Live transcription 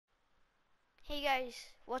Hey guys,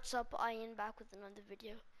 what's up? I am back with another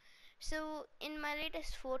video. So in my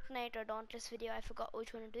latest Fortnite or Dauntless video, I forgot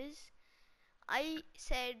which one it is, I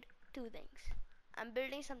said two things. I'm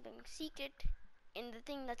building something secret in the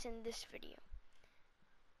thing that's in this video.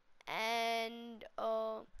 And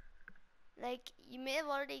like you may have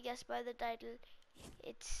already guessed by the title,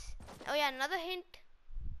 it's oh yeah, another hint,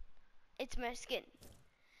 it's my skin.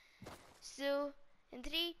 So in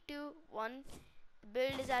 3, 2, 1, the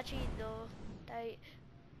build is actually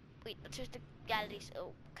wait, that's just the galleries.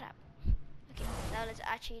 Oh crap. Okay, now let's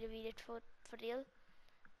actually reveal it for real.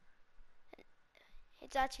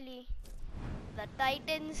 It's actually the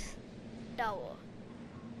Titans Tower.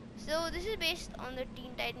 So this is based on the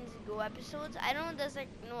Teen Titans Go episodes. I don't know, there's like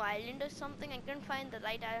no island or something. I couldn't find the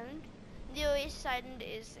right island. The Oasis Island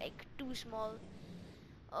is like too small.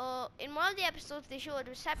 In one of the episodes they show a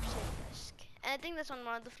reception desk, and I think that's on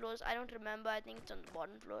one of the floors. I don't remember. I think it's on the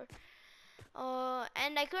bottom floor.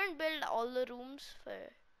 And I couldn't build all the rooms for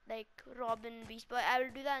like Robin Beast, but I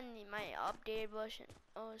will do that in my updated version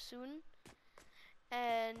soon.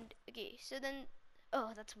 And okay, so then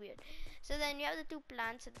oh, that's weird. So then you have the two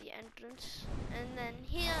plants at the entrance, and then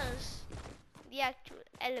here's the actual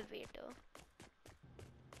elevator.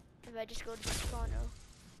 If I just go to this corner,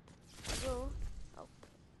 go, oh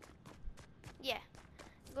yeah,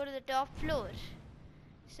 go to the top floor.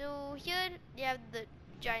 So here you have the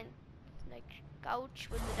giant like couch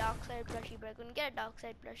with the dark side plushie, but I couldn't get a dark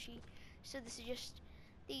side plushie, so this is just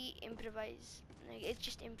the improvise. Like it's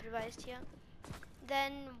just improvised here.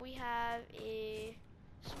 Then we have a,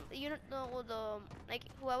 you don't know, the like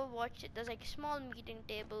whoever watched it, there's like a small meeting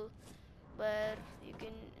table where you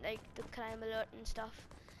can like the crime alert and stuff.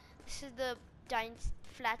 This is the giant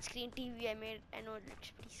flat screen TV I made. I know it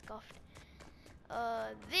looks pretty scuffed.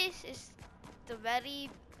 This is the very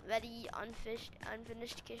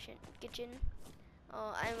unfinished kitchen.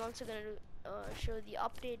 I'm also gonna show the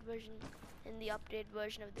update version in the update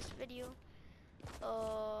version of this video.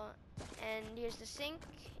 And here's the sink,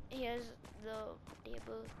 here's the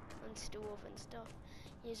table and stove and stuff,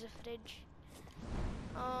 here's a fridge,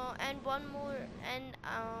 and one more, and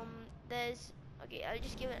there's, okay, I'll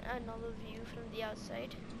just give it another view from the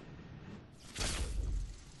outside.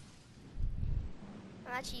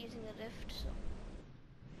 I'm actually using a rift,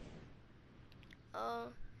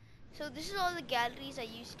 so this is all the galleries I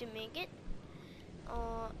used to make it.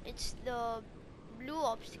 It's the blue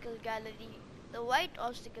obstacle gallery, the white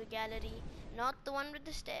obstacle gallery, not the one with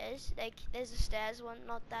the stairs, like there's a stairs one,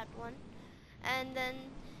 not that one, and then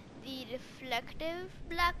the reflective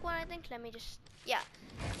black one, I think. Let me just, yeah,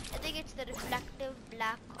 I think it's the reflective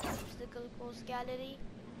black obstacle course gallery.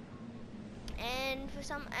 And for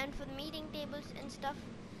the meeting tables and stuff,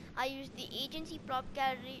 I use the agency prop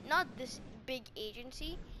gallery, not this big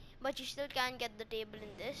agency, but you still can get the table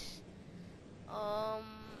in this.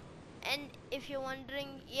 And if you're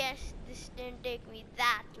wondering, yes, this didn't take me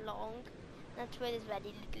that long. That's why there's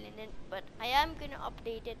very little in it, but I am gonna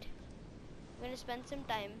update it. I'm gonna spend some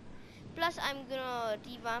time. Plus, I'm gonna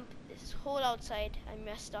revamp this whole outside. I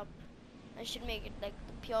messed up. I should make it like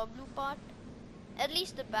the pure blue part. At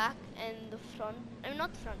least the back and the front. I mean,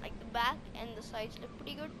 not the front, like the back and the sides look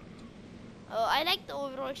pretty good. I like the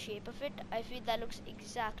overall shape of it. I feel that looks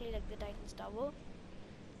exactly like the Titans Tower.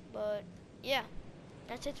 But yeah,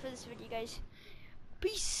 that's it for this video, guys.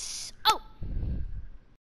 Peace out.